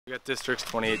We got Districts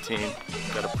 2018.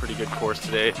 Got a pretty good course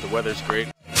today. The weather's great.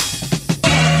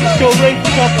 Let's go, Ray,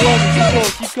 for top 11.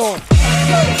 Keep going.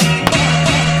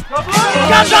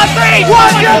 Comes on 3!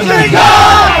 1, 2, 3,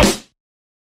 go!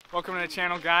 Welcome to the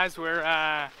channel, guys. We're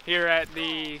here at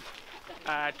the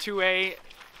 2A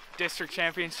District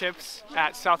Championships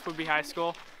at South Woodby High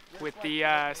School with the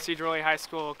Sedro Woolley High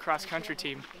School cross-country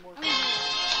team.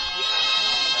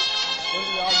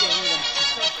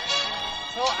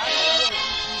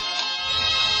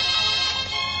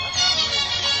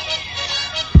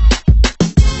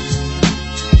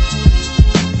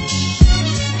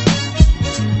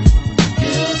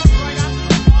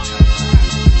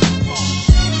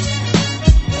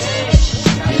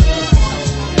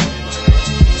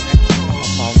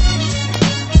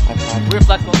 We're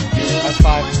flexible. High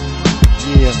five.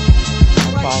 Yeah.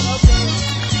 High five.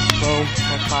 Boom.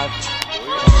 High five.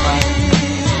 High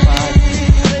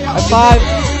five. High five.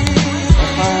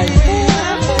 High five.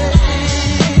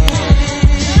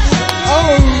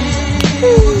 Oh!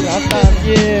 High five.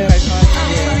 Yeah. High five.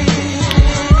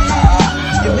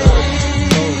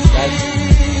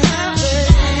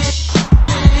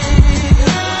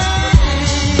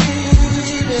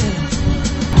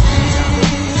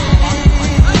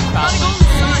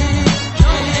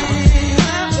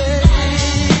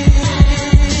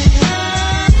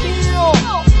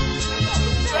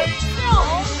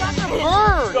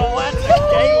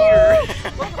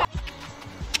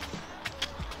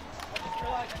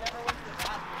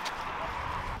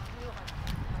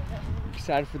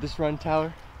 Excited for this run,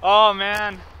 Tyler? Oh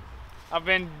man, I've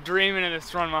been dreaming of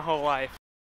this run my whole life.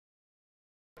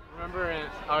 Remember,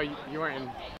 oh, you weren't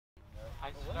in.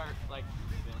 I start like.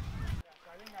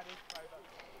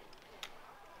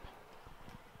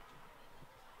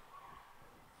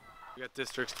 We got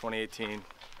Districts 2018.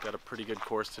 Got a pretty good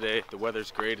course today. The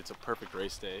weather's great. It's a perfect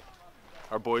race day.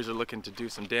 Our boys are looking to do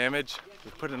some damage.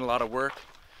 We've put in a lot of work.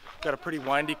 Got a pretty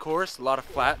windy course, a lot of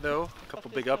flat though, a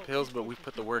couple big uphills, but we've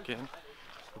put the work in.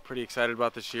 We're pretty excited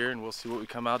about this year, and we'll see what we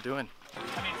come out doing.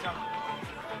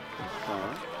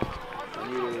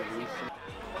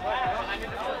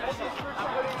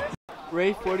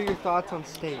 Rafe, what are your thoughts on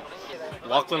state?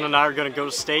 Lachlan and I are going to go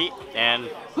to state, and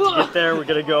to get there we're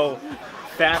going to go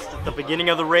fast at the beginning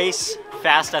of the race,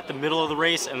 fast at the middle of the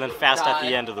race, and then fast at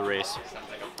the end of the race.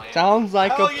 Sounds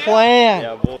like a plan.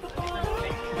 Yeah,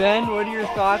 Ben, what are your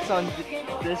thoughts on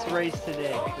this race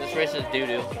today? This race is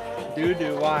doo-doo.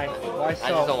 Doo-doo, why? Why so?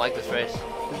 I just don't like this race. Is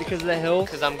it because of the hills?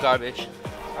 Because I'm garbage.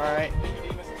 Alright.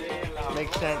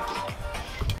 Makes sense.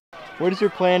 What is your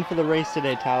plan for the race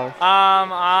today, Tyler?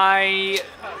 I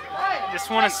just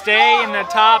want to stay in the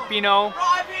top,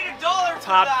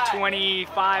 top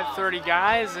 25, 30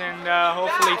 guys, and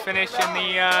hopefully finish in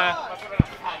the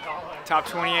top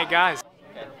 28 guys.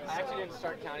 I actually didn't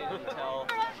start counting until.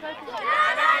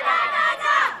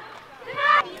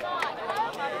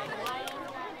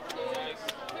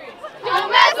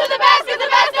 Don't mess with the best, cause the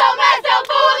best don't mess. Don't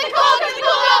fool with the cool, cause the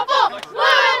cool don't fool. Blue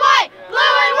and white, blue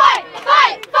and white.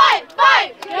 Fight, fight,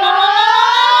 fight. Go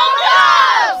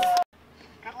Dubs!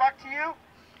 Good luck to you.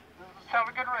 Let's have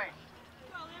a good race.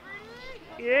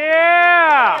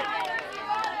 Yeah!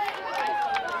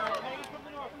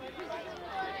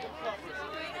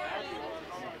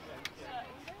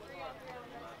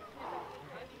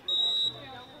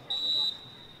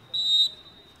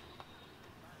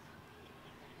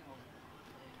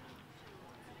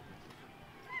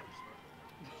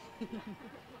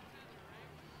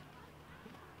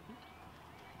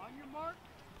 On your mark.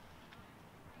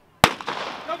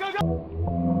 Go, go, go!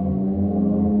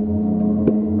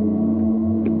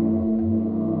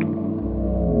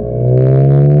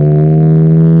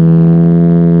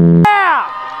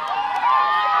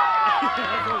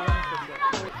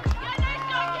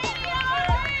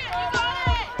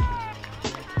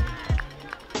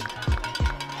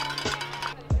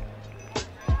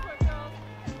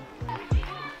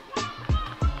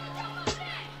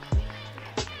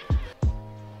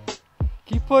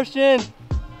 Keep pushing.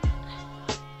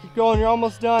 Keep going, you're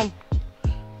almost done.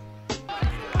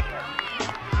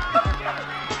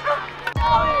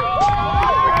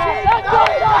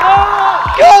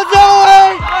 Go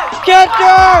Zoe! Catch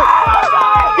her!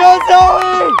 Go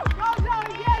Zoe!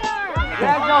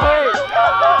 Yeah, Zoe!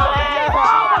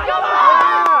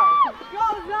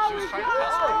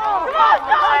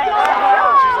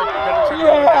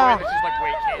 Yeah!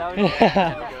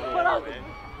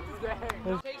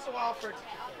 Takes a while for.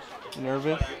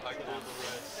 Nervous?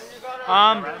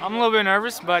 I'm a little bit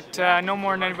nervous, but no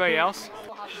more than anybody else.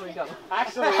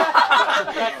 Actually,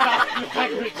 that's not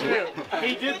exactly true.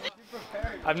 He did.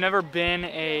 I've never been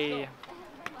a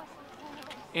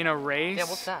in a race Yeah,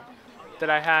 what's that? that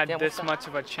I had Yeah, what's this that? much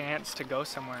of a chance to go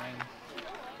somewhere in.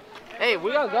 Hey,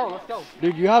 we gotta go. Let's go.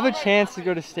 Dude, you have a chance to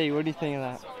go to state. What do you think of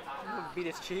that? Beat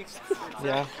his cheeks.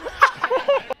 Yeah.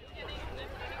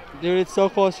 Dude, it's so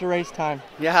close to race time.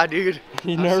 Yeah, dude.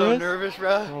 You I'm nervous? so nervous,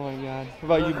 bro. Oh my god.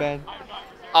 What about you, Ben?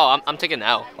 Oh, I'm taking an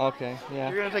L. Okay, yeah.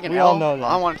 You're gonna take an we L? all know that.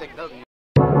 I want to take a W.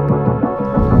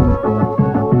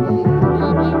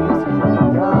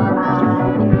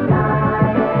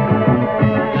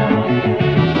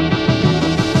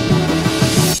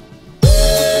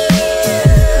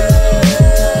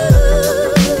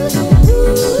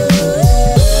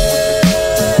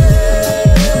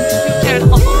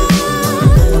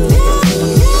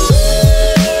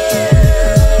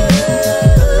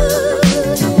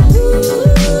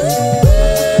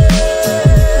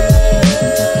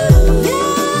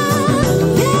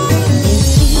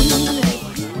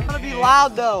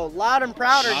 Loud though, loud and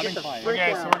prouder. Get the freak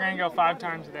Okay, so out. we're gonna go 5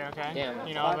 times today, okay? Damn.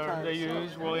 You know, 5 the times.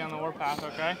 use Woolley on the warpath,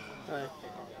 okay? Alright.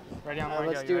 Ready on the Alright,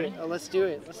 way, let's go. do You it. ready? Oh, let's do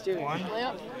it. Let's do it. 1,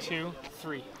 2,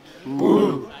 3.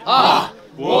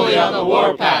 Woolley on the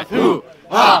warpath, who?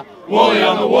 Ah! Woolley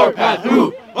on the warpath,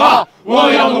 who? Ah!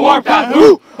 Woolley on the warpath,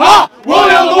 who? Ah!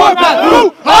 Woolley on the warpath,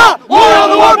 who? Ah! Woolley on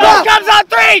the warpath! Comes on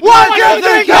 3! 1, 2,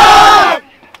 3, come!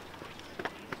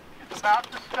 It's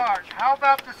about to start. How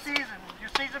about the season? Your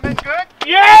season been good?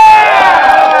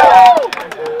 Yeah!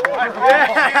 I promise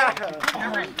you,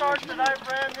 every start that I've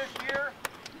ran this year,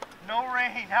 no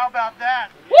rain. How about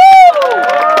that?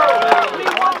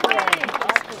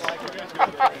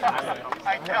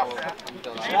 I doubt that.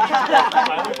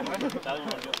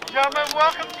 Gentlemen,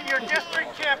 welcome to your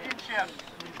district championship.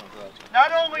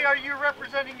 Not only are you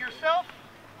representing yourself,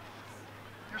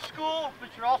 your school, but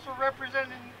you're also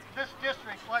representing this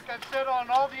district. Like I've said on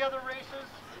all the other races,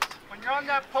 when you're on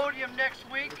that podium next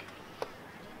week,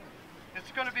 it's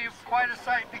going to be quite a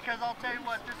sight, because I'll tell you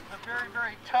what, this is a very,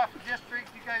 very tough district.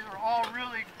 You guys are all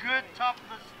really good, top of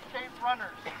the state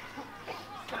runners.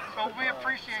 So we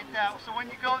appreciate that. So when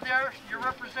you go there, you're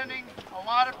representing a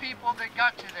lot of people that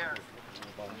got you there.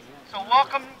 So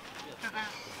welcome to the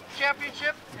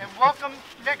championship and welcome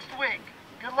next week.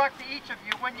 Good luck to each of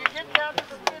you. When you get down to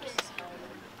the finish,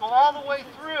 go all the way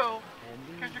through,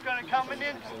 because you're going to come in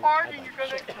hard and you're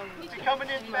going to be coming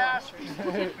in fast.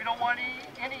 We don't want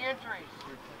any injuries.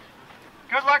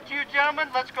 Good luck to you, gentlemen.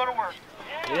 Let's go to work.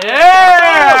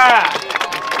 Yeah!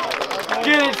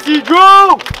 Get it,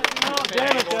 Sedro!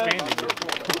 Damn it,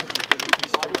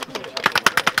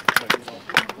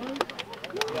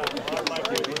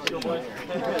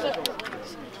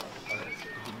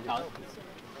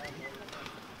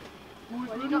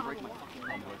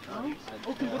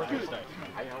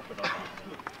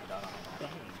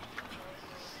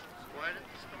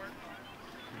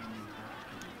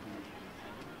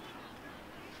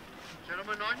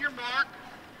 Gentlemen, on your mark.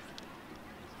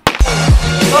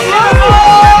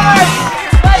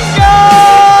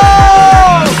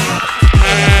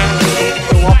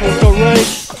 Let's go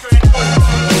race.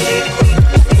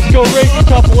 Let's go race the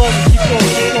top 11. Keep going,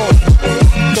 keep going.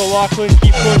 Let's go Lachlan,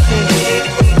 keep pushing.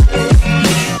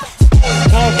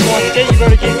 Tom, come on, state, you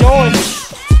better get going.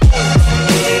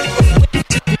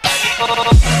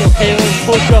 So Kaylin,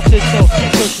 push up this hill.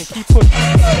 Keep pushing, keep pushing.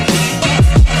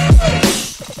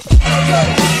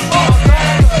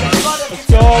 Let's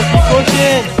go, keep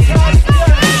pushing.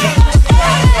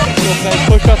 Let's go, Ben,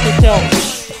 push up this hill.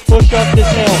 Push up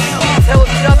this hill.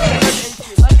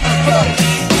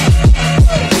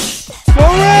 Go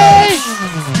race!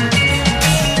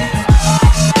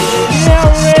 Yeah,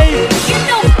 race!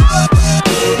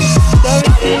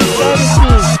 17.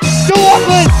 Go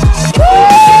Auckland!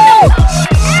 Woo!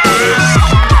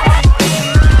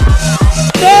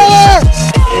 Taylor!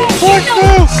 Push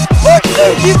through! Push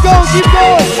through! Keep going, keep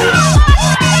going!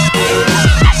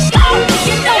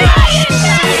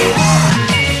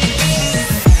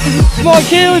 Come on,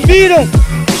 Kaylin, beat him!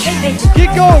 Get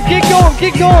going, get going,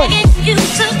 get going!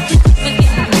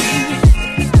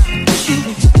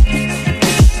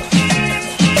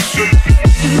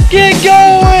 Get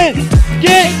going!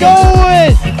 Get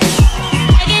going!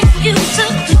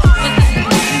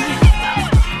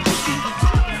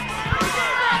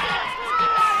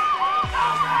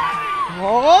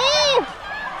 Oh!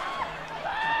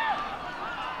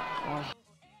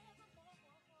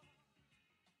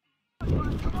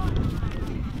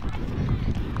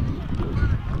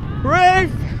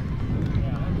 Race!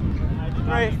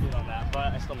 Race! On that,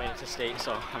 but I still made it to state,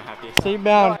 so I'm happy. State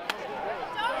bound.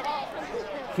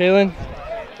 Kaylin,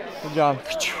 good job.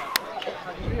 Good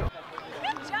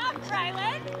job,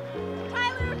 Rylan.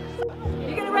 Tyler.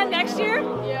 You gonna run next year?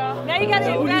 Yeah. Now you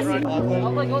gotta invest.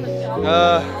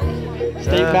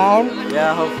 State bound?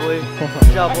 Yeah, hopefully.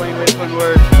 Good job, Wayne. Way to put in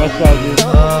work. What's up, dude?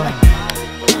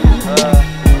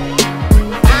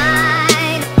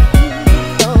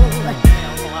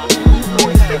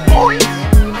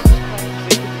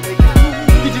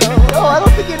 Oh, I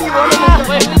don't think anyone.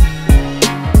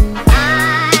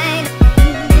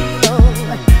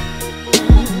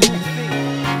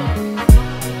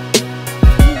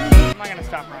 I'm not gonna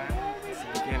stop running.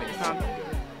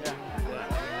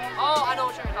 Oh, I know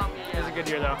what you're talking It was a good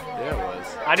year though. Yeah, it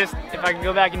was. If I could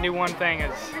go back and do one thing,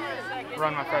 is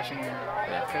run my freshman year.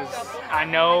 Because I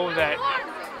know that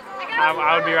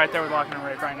I would be right there with Locken and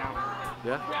Rafe right now.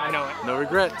 Yeah. I know it. No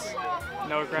regrets.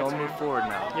 No regrets. We'll move forward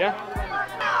now. Yeah.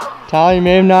 Tyler, you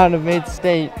may not have made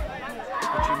state,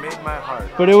 But you made my heart.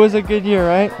 but it was a good year,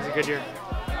 right? It was a good year.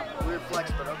 Weird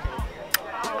flex, but okay.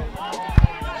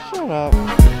 Shut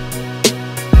up.